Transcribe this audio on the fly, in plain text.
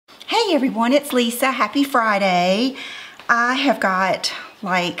Hey everyone, it's Lisa. Happy Friday. I have got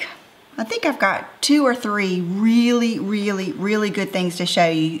I think I've got 2 or 3 really good things to show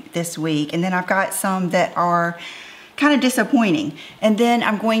you this week. And then I've got some that are kind of disappointing. And then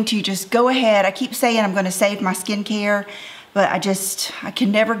I'm going to just go ahead. I keep saying I'm going to save my skincare, but I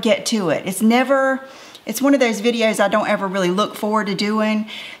can never get to it. It's one of those videos I don't ever really look forward to doing,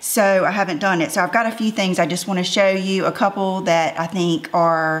 so I haven't done it. So I've got a few things I just want to show you, a couple that I think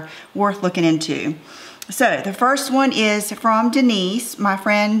are worth looking into. So the first one is from Denise, my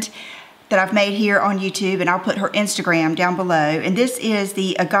friend that I've made here on YouTube, and I'll put her Instagram down below. And this is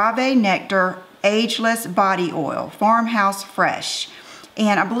the Agave Nectar Ageless Body Oil, Farmhouse Fresh.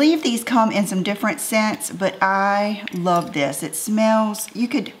 And I believe these come in some different scents, but I love this. It smells,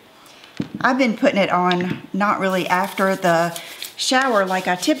 I've been putting it on not really after the shower like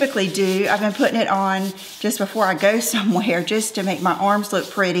I typically do. I've been putting it on just before I go somewhere, just to make my arms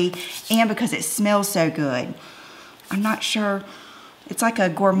look pretty and because it smells so good. I'm not sure, it's like a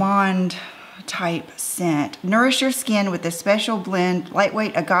gourmand type scent. Nourish your skin with a special blend,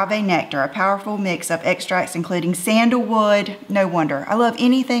 lightweight agave nectar, a powerful mix of extracts including sandalwood, no wonder, I love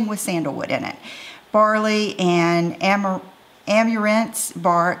anything with sandalwood in it, barley and amaranth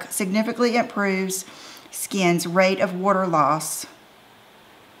bark, significantly improves skin's rate of water loss,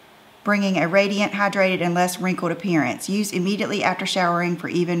 bringing a radiant, hydrated, and less wrinkled appearance. Use immediately after showering for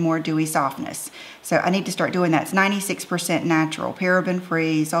even more dewy softness. So I need to start doing that. It's 96% natural,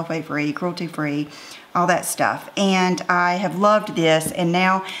 paraben-free, sulfate-free, cruelty-free, all that stuff. And I have loved this, and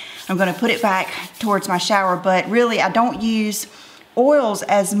now I'm going to put it back towards my shower, but really I don't use oils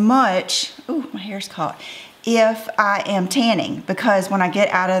as much. Ooh, my hair's caught. If I am tanning, because when I get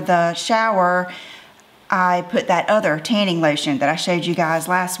out of the shower, I put that other tanning lotion that I showed you guys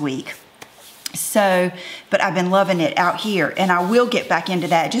last week. So, but I've been loving it out here, and I will get back into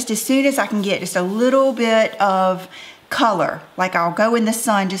that just as soon as I can get just a little bit of color. Like I'll go in the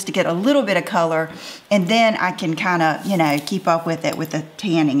sun just to get a little bit of color, and then I can kind of, you know, keep up with it with the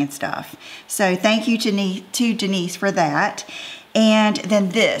tanning and stuff. So thank you to Denise for that. And then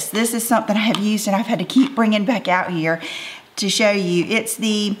this is something I have used and I've had to keep bringing back out here to show you.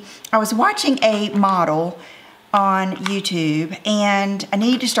 I was watching a model on YouTube, and I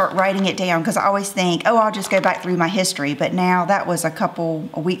need to start writing it down because I always think, oh, I'll just go back through my history. But now that was a couple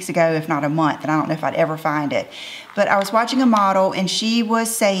of weeks ago, if not a month, and I don't know if I'd ever find it. But I was watching a model, and she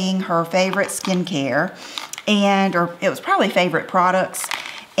was saying her favorite skincare, or it was probably favorite products,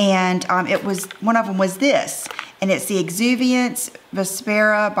 and one of them was this. And it's the Exuviance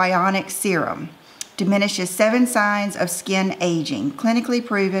Vespera Bionic Serum. Diminishes 7 signs of skin aging. Clinically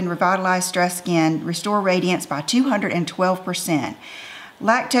proven, revitalize stressed skin, restore radiance by 212%.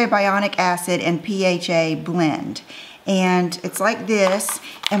 Lactobionic acid and PHA blend. And it's like this.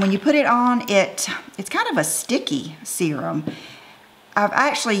 And when you put it on, it's kind of a sticky serum. I've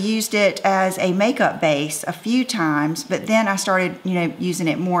actually used it as a makeup base a few times, but then I started, using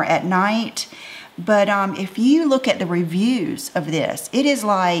it more at night. But if you look at the reviews of this, it is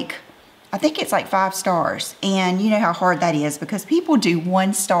like, I think it's like 5 stars. And you know how hard that is because people do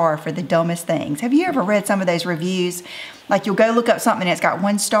 1 star for the dumbest things. Have you ever read some of those reviews? Like you'll go look up something and it's got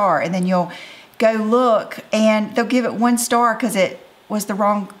 1 star, and then you'll go look and they'll give it 1 star because it was the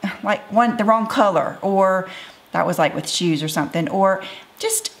wrong color, or that was like with shoes or something, or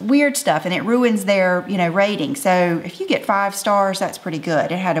just weird stuff, and it ruins their, rating. So if you get 5 stars, that's pretty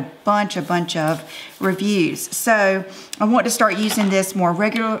good. It had a bunch of reviews. So I want to start using this more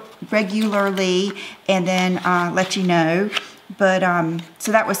regularly, and then let you know. But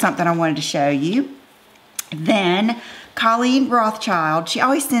so that was something I wanted to show you. Then Colleen Rothschild, she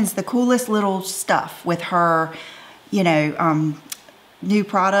always sends the coolest little stuff with her, new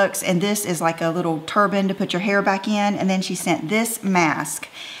products, and this is like a little turban to put your hair back in. And then she sent this mask,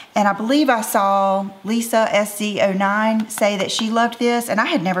 and I believe I saw Lisa SC09 say that she loved this, and I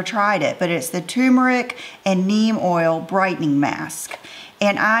had never tried it, but it's the turmeric and neem oil brightening mask,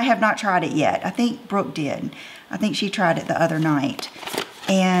 and I have not tried it yet. I think Brooke did. I think she tried it the other night,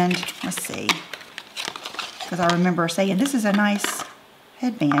 and let's see, because I remember saying this is a nice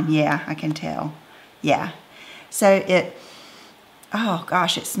headband. Yeah, I can tell. Yeah, so oh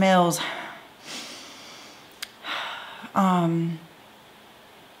gosh, it smells I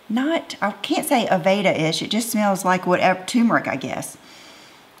can't say Aveda-ish, it just smells like whatever, turmeric, I guess.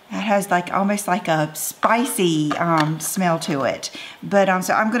 It has almost like a spicy smell to it. But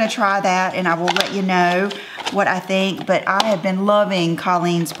so I'm gonna try that, and I will let you know what I think. But I have been loving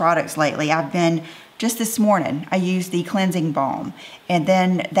Colleen's products lately. Just this morning, I used the cleansing balm, and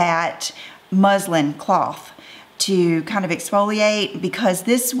then that muslin cloth to kind of exfoliate, because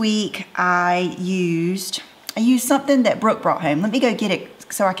this week I used something that Brooke brought home. Let me go get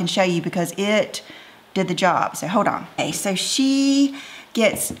it so I can show you, because it did the job. So hold on. Okay, so she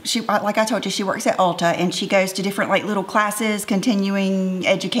like I told you, she works at Ulta, and she goes to different like little classes, continuing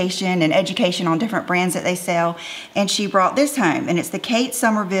education and education on different brands that they sell. And she brought this home, and it's the Kate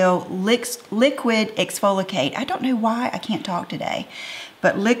Somerville Liquid Exfoliate. I don't know why I can't talk today,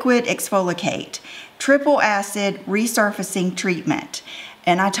 but Liquid Exfoliate, triple acid resurfacing treatment.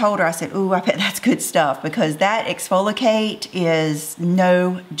 And I told her, I said, ooh, I bet that's good stuff, because that exfoliate is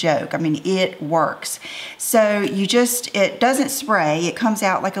no joke. I mean, it works. So it doesn't spray, it comes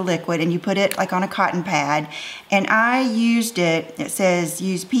out like a liquid, and you put it like on a cotton pad. And I used it says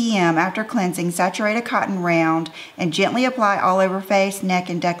use PM after cleansing, saturate a cotton round, and gently apply all over face, neck,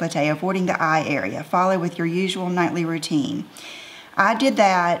 and décolleté, avoiding the eye area. Follow with your usual nightly routine. I did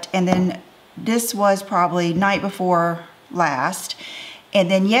that, and then this was probably night before last. And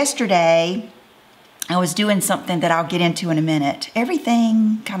then yesterday, I was doing something that I'll get into in a minute.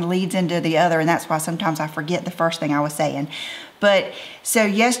 Everything kind of leads into the other, and that's why sometimes I forget the first thing I was saying. But so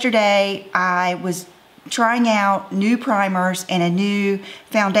yesterday, I was trying out new primers and a new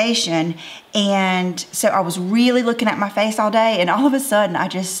foundation, and so I was really looking at my face all day, and all of a sudden, I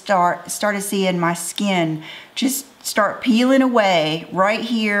just started seeing my skin just start peeling away right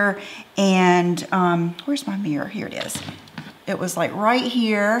here. And where's my mirror? Here it is. It was like right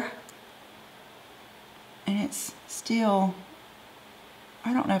here, and it's still,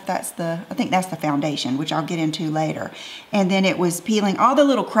 I don't know if that's I think that's the foundation, which I'll get into later. And then it was peeling, all the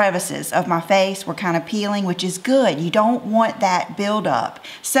little crevices of my face were kind of peeling, which is good. You don't want that buildup.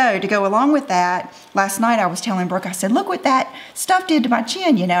 So to go along with that, last night I was telling Brooke, I said, look what that stuff did to my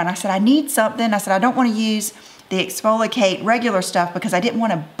chin, you know, and I said, I need something. I said, I don't want to use the exfoliate regular stuff because I didn't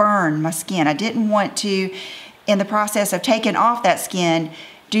want to burn my skin. I didn't want to, in the process of taking off that skin,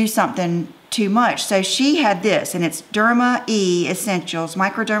 do something too much. So she had this, and it's Derma E Essentials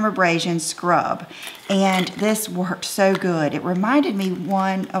Microdermabrasion Scrub. And this worked so good. It reminded me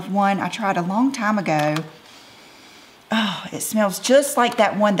of one I tried a long time ago. Oh, it smells just like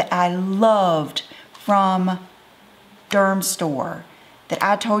that one that I loved from Derm Store that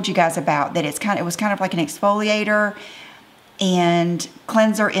I told you guys about, that it was kind of like an exfoliator and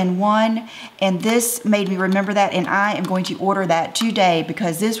cleanser in one. And this made me remember that, and I am going to order that today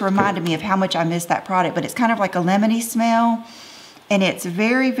because this reminded me of how much I missed that product. But it's kind of like a lemony smell, and it's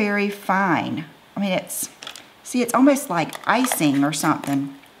very, very fine. I mean, it's almost like icing or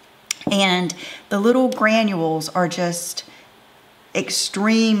something. And the little granules are just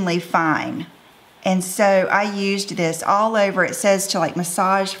extremely fine. And so I used this all over. It says to like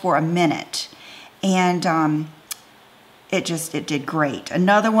massage for a minute. And it did great.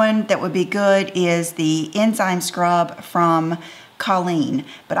 Another one that would be good is the enzyme scrub from Colleen,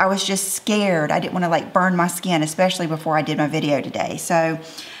 but I was just scared. I didn't want to like burn my skin, especially before I did my video today. So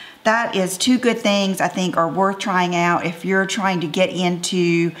that is two good things I think are worth trying out if you're trying to get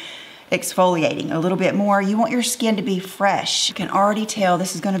into exfoliating a little bit more. You want your skin to be fresh. You can already tell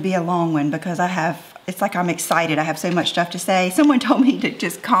this is going to be a long one because it's like I'm excited. I have so much stuff to say. Someone told me to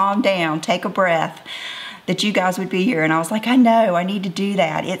just calm down, take a breath, that you guys would be here. And I was like, I know, I need to do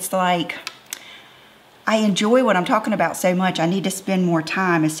that. It's like, I enjoy what I'm talking about so much. I need to spend more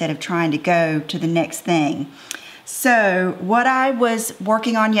time instead of trying to go to the next thing. So what I was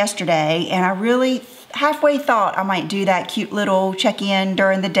working on yesterday, and I really halfway thought I might do that cute little check-in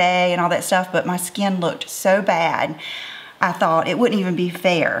during the day and all that stuff, but my skin looked so bad, I thought it wouldn't even be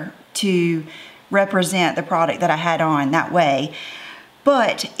fair to represent the product that I had on that way.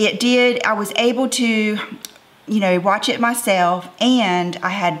 But it did. I was able to, you know, watch it myself, and I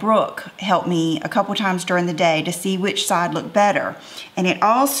had Brooke help me a couple times during the day to see which side looked better. And it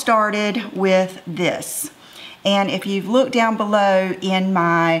all started with this. And if you've looked down below in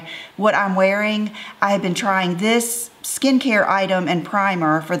what I'm wearing, I have been trying this skincare item and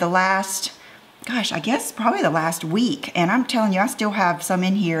primer for the last, gosh, I guess probably the last week. And I'm telling you, I still have some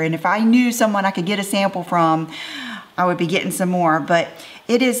in here. And if I knew someone I could get a sample from, I would be getting some more. But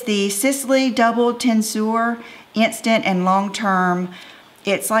it is the Sicily Double Tensure Instant and Long Term.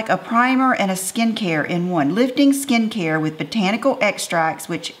 It's like a primer and a skincare in one. Lifting skincare with botanical extracts,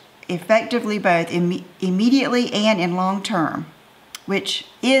 which effectively both immediately and in long term, which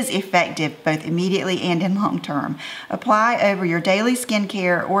is effective both immediately and in long term. Apply over your daily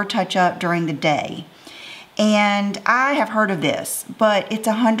skincare or touch up during the day. And I have heard of this, but it's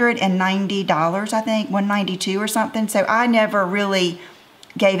 $190, I think, $192 or something. So I never really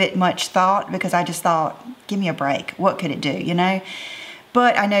gave it much thought because I just thought, give me a break. What could it do, you know?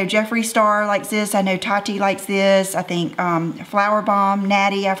 But I know Jeffree Star likes this. I know Tati likes this. I think Flower Bomb,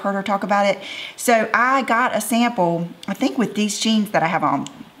 Natty, I've heard her talk about it. So I got a sample, I think with these jeans that I have on,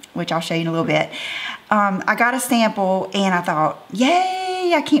 which I'll show you in a little bit. I got a sample and I thought,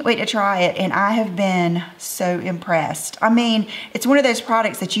 yay, I can't wait to try it. And I have been so impressed. I mean, it's one of those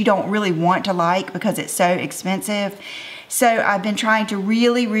products that you don't really want to like because it's so expensive. So I've been trying to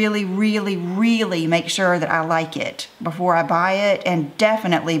really make sure that I like it before I buy it, and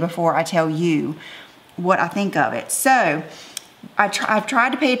definitely before I tell you what I think of it. So I've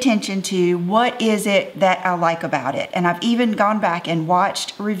tried to pay attention to what is it that I like about it. And I've even gone back and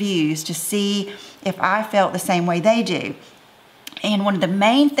watched reviews to see if I felt the same way they do. And one of the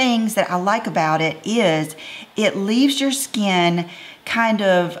main things that I like about it is it leaves your skin kind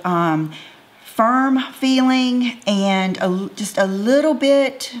of firm feeling and just a little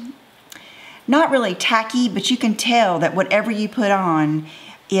bit, not really tacky, but you can tell that whatever you put on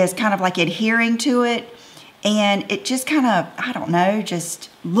is kind of like adhering to it, and it just kind of, I don't know, just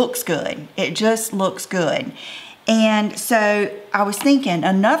looks good. It just looks good. And so I was thinking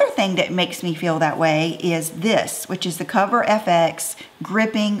another thing that makes me feel that way is this, which is the Cover FX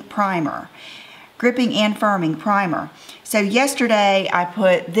Gripping Primer. Gripping and Firming Primer. So yesterday I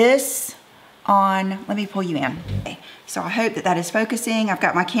put this on, let me pull you in. Okay. So I hope that that is focusing. I've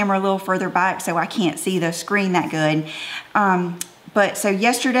got my camera a little further back so I can't see the screen that good. But so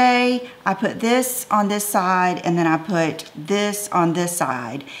yesterday I put this on this side and then I put this on this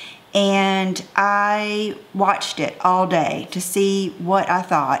side. And I watched it all day to see what I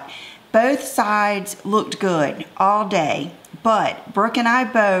thought. Both sides looked good all day, but Brooke and I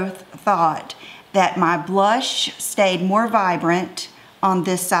both thought that my blush stayed more vibrant on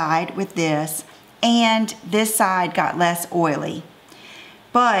this side with this, and this side got less oily.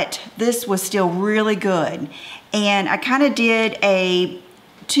 But this was still really good. And I kind of did a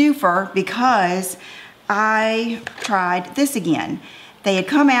twofer because I tried this again. They had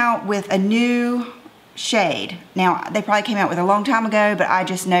come out with a new shade. Now, they probably came out with it a long time ago, but I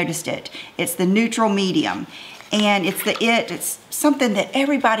just noticed it. It's the neutral medium. And it's something that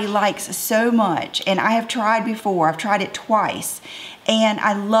everybody likes so much. And I have tried before. I've tried it twice. And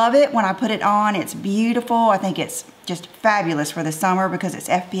I love it when I put it on. It's beautiful. I think it's just fabulous for the summer because it's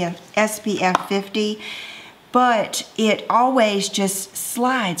SPF 50. But it always just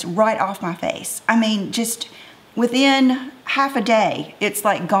slides right off my face. I mean, just within half a day, it's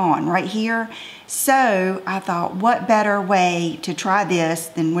like gone right here. So I thought, what better way to try this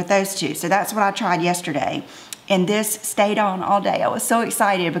than with those two? So that's what I tried yesterday. And this stayed on all day. I was so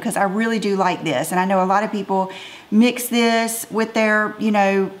excited because I really do like this. And I know a lot of people mix this with their, you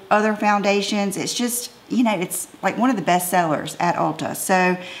know, other foundations. It's just, you know, it's like one of the best sellers at Ulta.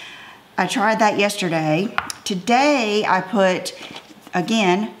 So I tried that yesterday. Today I put,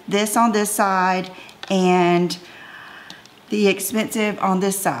 again, this on this side and the expensive on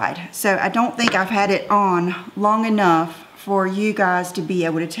this side. So I don't think I've had it on long enough for you guys to be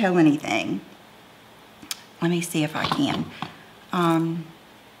able to tell anything. Let me see if I can.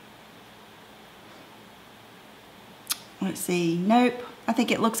 Let's see, nope. I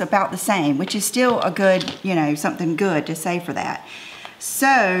think it looks about the same, which is still a good, you know, something good to say for that.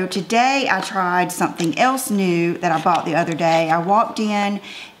 So today I tried something else new that I bought the other day. I walked in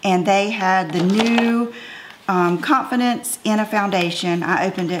and they had the new Confidence in a foundation. I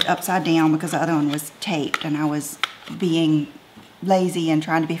opened it upside down because the other one was taped and I was being lazy and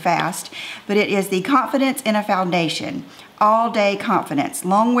trying to be fast. But it is the Confidence in a Foundation. All Day Confidence.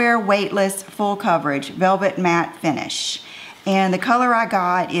 Long wear, weightless, full coverage, velvet matte finish. And the color I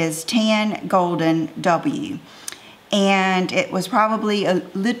got is Tan Golden W. And it was probably a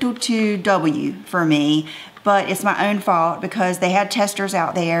little too W for me, but it's my own fault because they had testers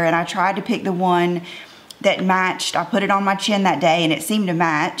out there and I tried to pick the one that matched. I put it on my chin that day and it seemed to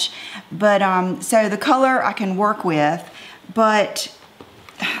match. But so the color I can work with, but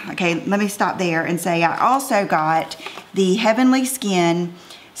okay, let me stop there and say I also got the Heavenly Skin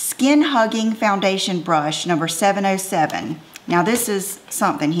Hugging Foundation Brush number 707. Now this is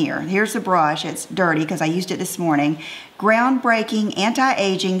something here. Here's the brush. It's dirty because I used it this morning. Groundbreaking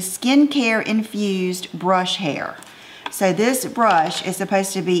anti-aging skincare infused brush hair. So this brush is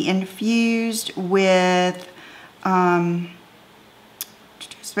supposed to be infused with,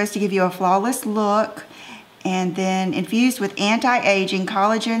 supposed to give you a flawless look, and then infused with anti-aging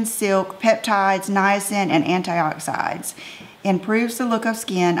collagen, silk, peptides, niacin, and antioxidants. Improves the look of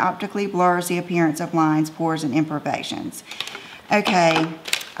skin, optically blurs the appearance of lines, pores, and imperfections. Okay,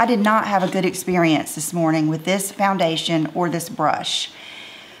 I did not have a good experience this morning with this foundation or this brush.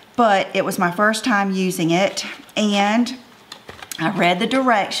 But it was my first time using it, and I read the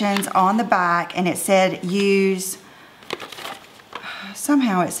directions on the back, and it said use,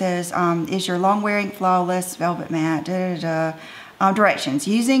 somehow it says, is your long-wearing flawless velvet matte, directions.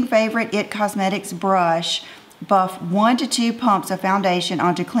 Using favorite IT Cosmetics brush, buff 1 to 2 pumps of foundation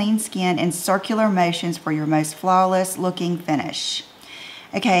onto clean skin in circular motions for your most flawless looking finish.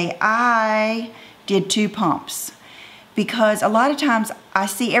 Okay, I did 2 pumps. Because a lot of times I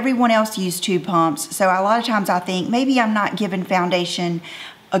see everyone else use 2 pumps, so a lot of times I think maybe I'm not giving foundation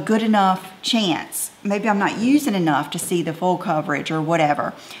a good enough chance. Maybe I'm not using enough to see the full coverage or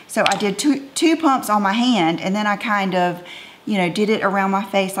whatever. So I did two pumps on my hand, and then I kind of, you know, did it around my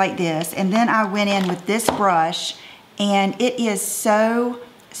face like this, and then I went in with this brush, and it is so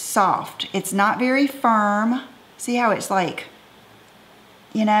soft. It's not very firm. See how it's like,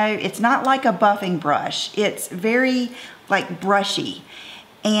 you know, it's not like a buffing brush. It's very like brushy.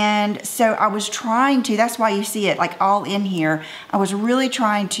 And so I was trying to, that's why you see it like all in here. I was really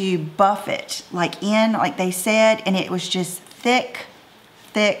trying to buff it like in, like they said, and it was just thick,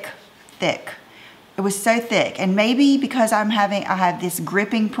 thick, thick. It was so thick. And maybe because I have this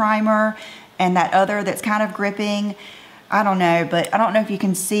gripping primer and that other that's kind of gripping, I don't know, but I don't know if you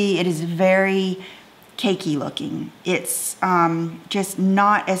can see, it is very cakey looking. It's just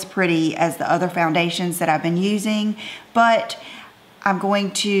not as pretty as the other foundations that I've been using, but I'm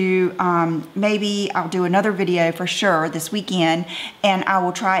going to, maybe I'll do another video for sure this weekend, and I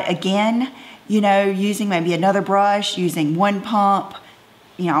will try it again, you know, using maybe another brush, using 1 pump,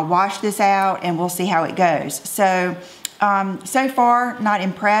 you know, I'll wash this out and we'll see how it goes. So, so far, not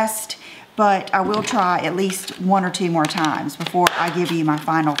impressed, but I will try at least 1 or 2 more times before I give you my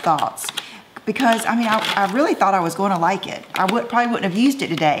final thoughts. Because, I mean, I really thought I was going to like it. I probably wouldn't have used it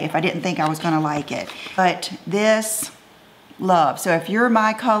today if I didn't think I was going to like it. But this, love. So if you're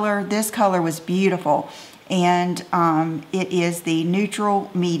my color, this color was beautiful. And it is the neutral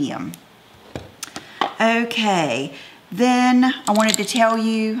medium. Okay, then I wanted to tell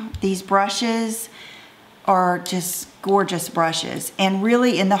you these brushes are just gorgeous brushes. And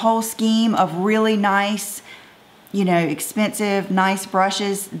really, in the whole scheme of really nice, you know, expensive, nice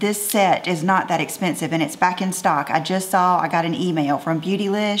brushes, this set is not that expensive, and it's back in stock. I got an email from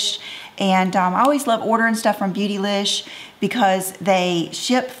Beautylish, and I always love ordering stuff from Beautylish because they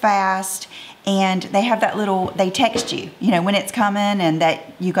ship fast, and they have that little, they text you, you know, when it's coming and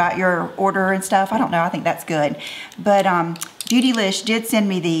that you got your order and stuff. I don't know, I think that's good. But Beautylish did send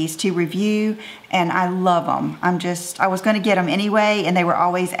me these to review, and I love them. I was going to get them anyway, and they were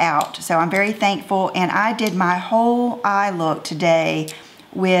always out. So I'm very thankful, and I did my whole eye look today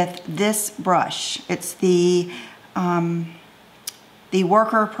with this brush. It's the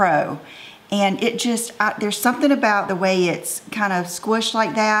Worker Pro. And it just, there's something about the way it's kind of squished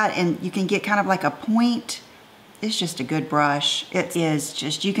like that, and you can get kind of like a point. It's just a good brush. It is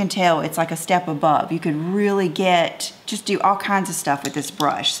just, you can tell it's like a step above. You could really just do all kinds of stuff with this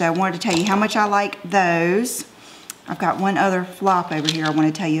brush. So I wanted to tell you how much I like those. I've got one other flop over here I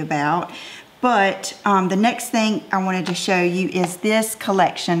want to tell you about. But the next thing I wanted to show you is this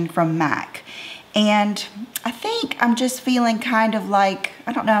collection from MAC. And I think I'm just feeling kind of like,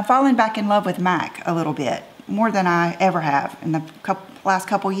 I don't know, I'm falling back in love with MAC a little bit, more than I ever have in the last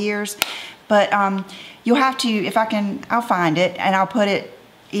couple years. But you'll have to, if I can, I'll find it, and I'll put it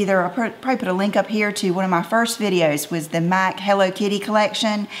either, I'll probably put a link up here to one of my first videos, was the MAC Hello Kitty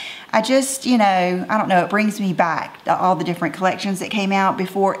collection. I just, you know, I don't know, it brings me back to all the different collections that came out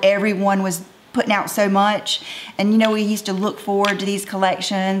before everyone was putting out so much. And you know, we used to look forward to these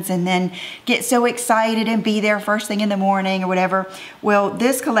collections and then get so excited and be there first thing in the morning or whatever. Well,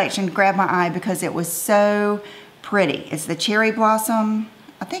 this collection grabbed my eye because it was so pretty. It's the Cherry Blossom.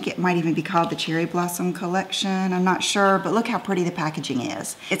 I think it might even be called the Cherry Blossom collection. I'm not sure, but look how pretty the packaging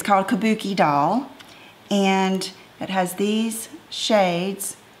is. It's called Kabuki Doll, and it has these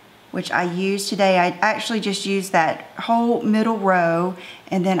shades, which I used today. I actually just used that whole middle row,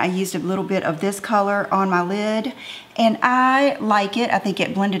 and then I used a little bit of this color on my lid, and I like it. I think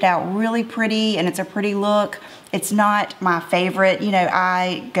it blended out really pretty, and it's a pretty look. It's not my favorite. You know,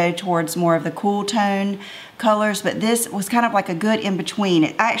 I go towards more of the cool tone colors, but this was kind of like a good in-between.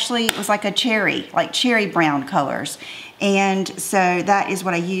 It actually was like a cherry, like cherry brown colors. And so that is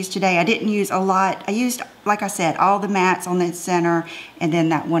what I used today. I didn't use a lot. I used, like I said, all the mattes on the center and then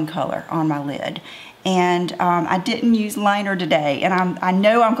that one color on my lid. And I didn't use liner today, and I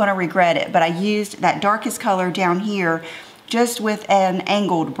know I'm gonna regret it, but I used that darkest color down here just with an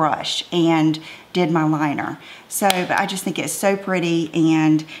angled brush and did my liner. So, but I just think it's so pretty,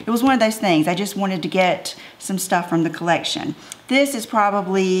 and it was one of those things. I just wanted to get some stuff from the collection. This is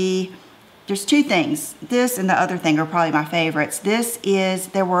probably there's two things. This and the other thing are probably my favorites.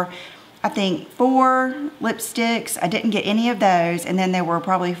 There were, I think, 4 lipsticks. I didn't get any of those. And then there were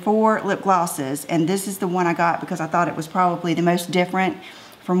probably 4 lip glosses. And this is the one I got because I thought it was probably the most different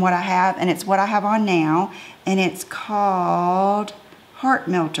from what I have. And it's what I have on now. And it's called Heart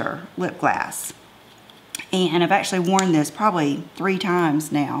Melter Lip Glass. And I've actually worn this probably 3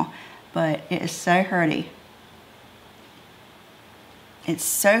 times now. But it is so pretty. It's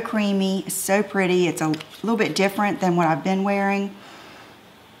so creamy, it's so pretty. It's a little bit different than what I've been wearing.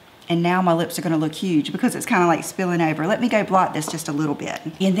 And now my lips are gonna look huge because it's kind of like spilling over. Let me go blot this just a little bit.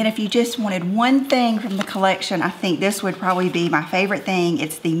 And then if you just wanted one thing from the collection, I think this would probably be my favorite thing.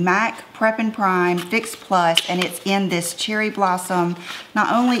 It's the MAC Prep and Prime Fix Plus, and it's in this Cherry Blossom.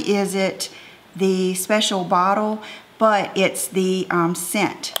 Not only is it the special bottle, but it's the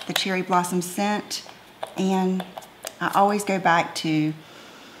scent, the Cherry Blossom scent. And I always go back to,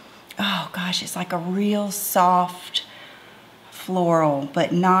 oh gosh, it's like a real soft floral,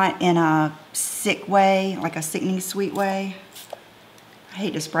 but not in a sick way, like a sickening sweet way. I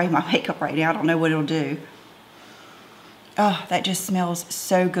hate to spray my makeup right now. I don't know what it'll do. Oh, that just smells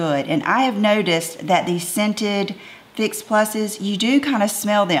so good. And I have noticed that these scented Fix Pluses, you do kind of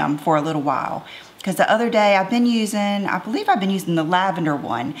smell them for a little while. Because the other day I believe I've been using the lavender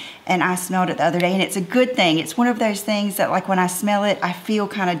one, and I smelled it the other day, and it's a good thing. It's one of those things that, like, when I smell it, I feel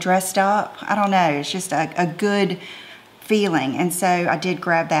kind of dressed up. I don't know, it's just a good feeling. And so I did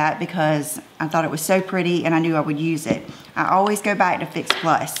grab that because I thought it was so pretty and I knew I would use it. I always go back to Fix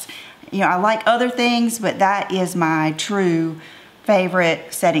Plus. You know, I like other things, but that is my true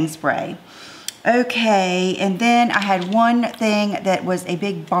favorite setting spray. Okay, and then I had one thing that was a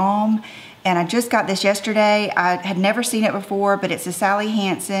big balm. And I just got this yesterday. I had never seen it before, but it's a Sally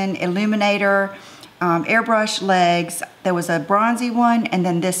Hansen Illuminator Airbrush Legs. There was a bronzy one and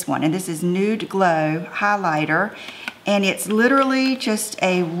then this one. And this is Nude Glow Highlighter. And it's literally just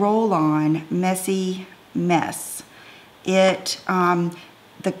a roll-on messy mess. They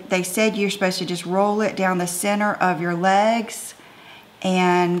said you're supposed to just roll it down the center of your legs.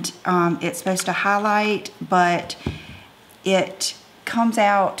 And it's supposed to highlight, but it comes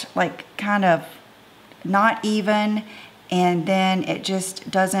out like kind of not even, and then it just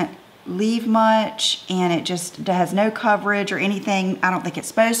doesn't leave much, and it just has no coverage or anything. I don't think it's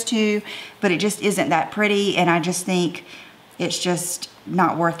supposed to, but it just isn't that pretty, and I just think it's just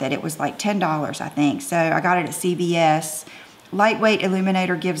not worth it. It was like $10, I think, so I got it at CVS. Lightweight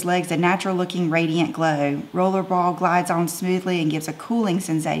illuminator gives legs a natural looking radiant glow. Rollerball glides on smoothly and gives a cooling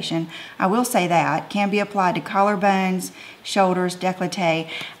sensation. I will say that. Can be applied to collarbones, shoulders, décolleté.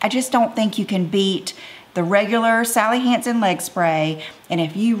 I just don't think you can beat the regular Sally Hansen leg spray. And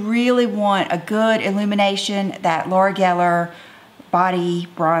if you really want a good illumination, that Laura Geller body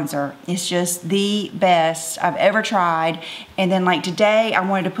bronzer is just the best I've ever tried. And then like today, I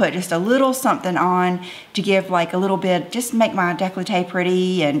wanted to put just a little something on to give like a little bit, just make my décolleté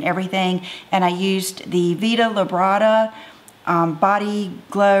pretty and everything. And I used the Vita Labrada Body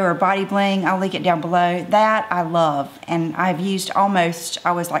Glow or Body Bling. I'll link it down below. That I love, and I've used I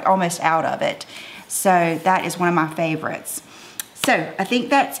was like almost out of it. So that is one of my favorites. So I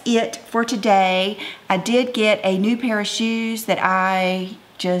think that's it for today. I did get a new pair of shoes that I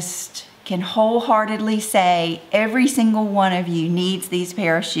just can wholeheartedly say every single one of you needs these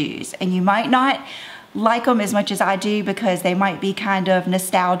pair of shoes. And you might not like them as much as I do because they might be kind of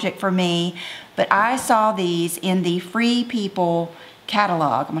nostalgic for me. But I saw these in the Free People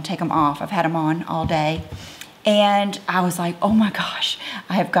catalog. I'm gonna take them off. I've had them on all day. And I was like, oh my gosh,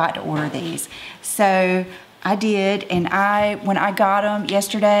 I have got to order these. So I did, and when I got them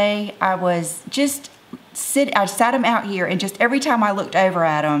yesterday, I sat them out here, and just every time I looked over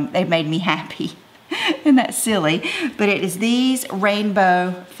at them, they made me happy. Isn't that silly? But it is these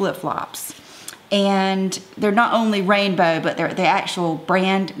rainbow flip-flops. And they're not only rainbow, but they're the actual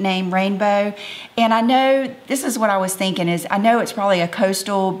brand name rainbow. And I know, this is what I was thinking is, I know it's probably a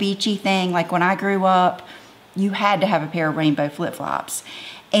coastal beachy thing. Like when I grew up, you had to have a pair of rainbow flip-flops.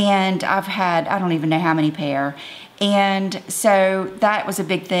 And I've had, I don't even know how many pair. And so that was a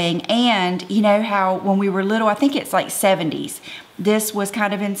big thing. And you know how when we were little, I think it's like 70s, this was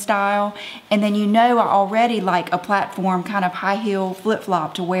kind of in style. And then you know I already like a platform kind of high heel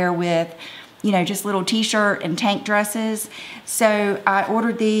flip-flop to wear with, you know, just little t-shirt and tank dresses. So I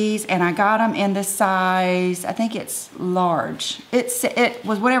ordered these and I got them in the size, I think it's large. It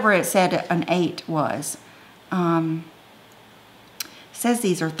was whatever it said an 8 was. Says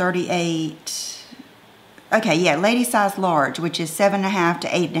these are 38. Okay, yeah, lady size large, which is 7.5 to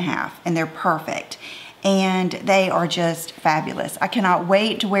 8.5, and they're perfect. and they are just fabulous. I cannot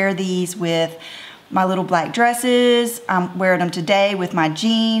wait to wear these with my little black dresses. I'm wearing them today with my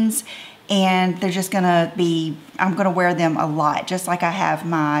jeans, and they're just gonna be, I'm gonna wear them a lot, just like I have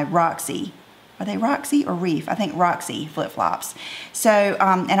my Roxy. Are they Roxy or Reef? I think Roxy flip-flops. So,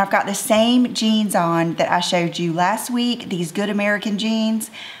 and I've got the same jeans on that I showed you last week, these Good American jeans.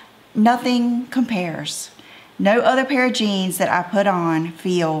 Nothing compares. No other pair of jeans that I put on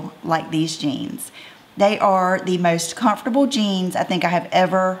feel like these jeans. They are the most comfortable jeans I think I have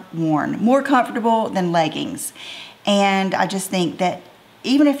ever worn. More comfortable than leggings. And I just think that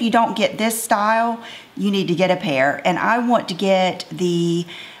even if you don't get this style, you need to get a pair. And I want to get the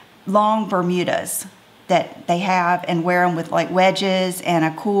long Bermudas that they have and wear them with like wedges and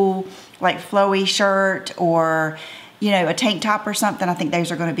a cool like flowy shirt, or you know, a tank top or something. I think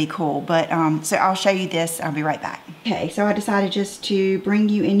those are going to be cool. But so I'll show you this. I'll be right back. Okay, so I decided just to bring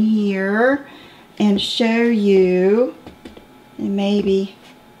you in here and show you, and maybe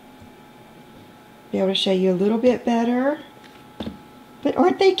be able to show you a little bit better. But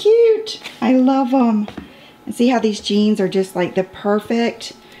aren't they cute? I love them. And see how these jeans are just like the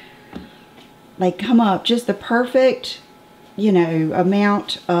perfect, like come up, just the perfect, you know,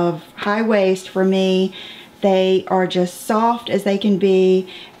 amount of high waist for me. They are just soft as they can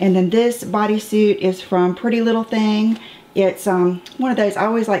be. And then this bodysuit is from Pretty Little Thing. It's one of those, I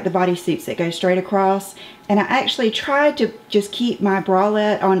always like the bodysuits that go straight across. And I actually tried to just keep my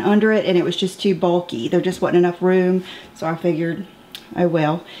bralette on under it, and it was just too bulky. There just wasn't enough room. So I figured, oh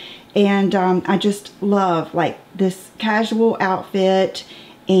well. And I just love like this casual outfit.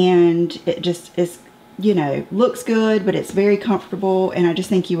 And it just is, you know, looks good, but it's very comfortable, and I just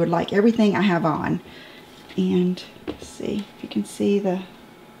think you would like everything I have on. And let's see if you can see the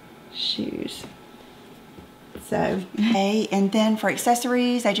shoes. So, okay, and then for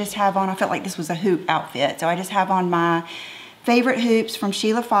accessories, I just have on, I felt like this was a hoop outfit, so I just have on my favorite hoops from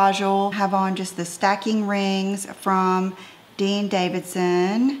Sheila Fajl. I have on just the stacking rings from Dean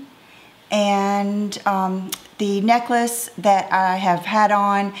Davidson, and the necklace that I have had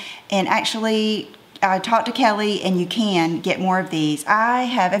on. And actually I talked to Kelly, and you can get more of these.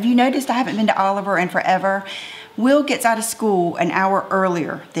 Have you noticed I haven't been to Oliver in forever? Will gets out of school an hour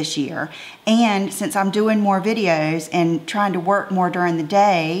earlier this year, and since I'm doing more videos and trying to work more during the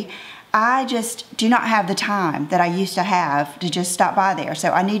day, I just do not have the time that I used to have to just stop by there.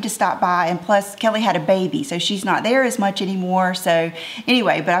 So I need to stop by, and plus Kelly had a baby, so she's not there as much anymore. So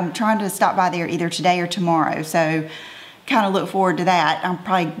anyway, but I'm trying to stop by there either today or tomorrow. So kind of look forward to that. I'll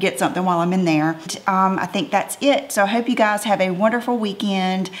probably get something while I'm in there. I think that's it. So I hope you guys have a wonderful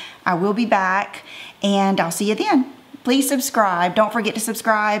weekend. I will be back, and I'll see you then. Please subscribe. Don't forget to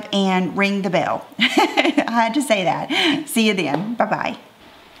subscribe and ring the bell. I had to say that. See you then. Bye-bye.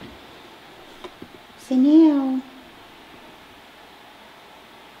 See now.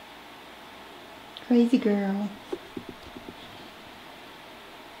 Crazy girl.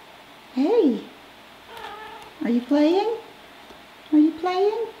 Hey. Are you playing? Are you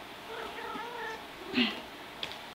playing?